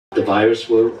virus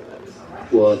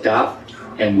will adapt,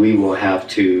 and we will have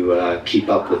to keep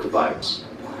up with the virus.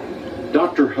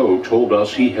 Dr. Ho told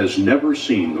us he has never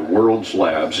seen the world's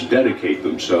labs dedicate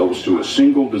themselves to a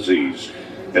single disease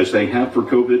as they have for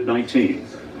COVID-19.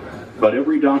 But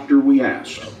every doctor we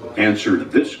asked answered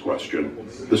this question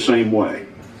the same way.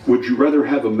 Would you rather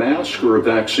have a mask or a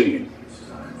vaccine?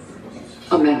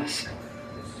 A mask.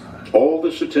 All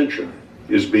this attention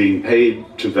is being paid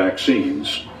to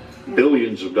vaccines,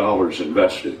 billions of dollars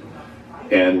invested,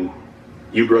 and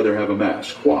you'd rather have a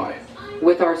mask. Why?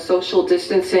 With our social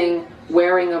distancing,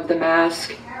 wearing of the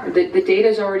mask, the data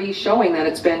is already showing that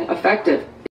it's been effective.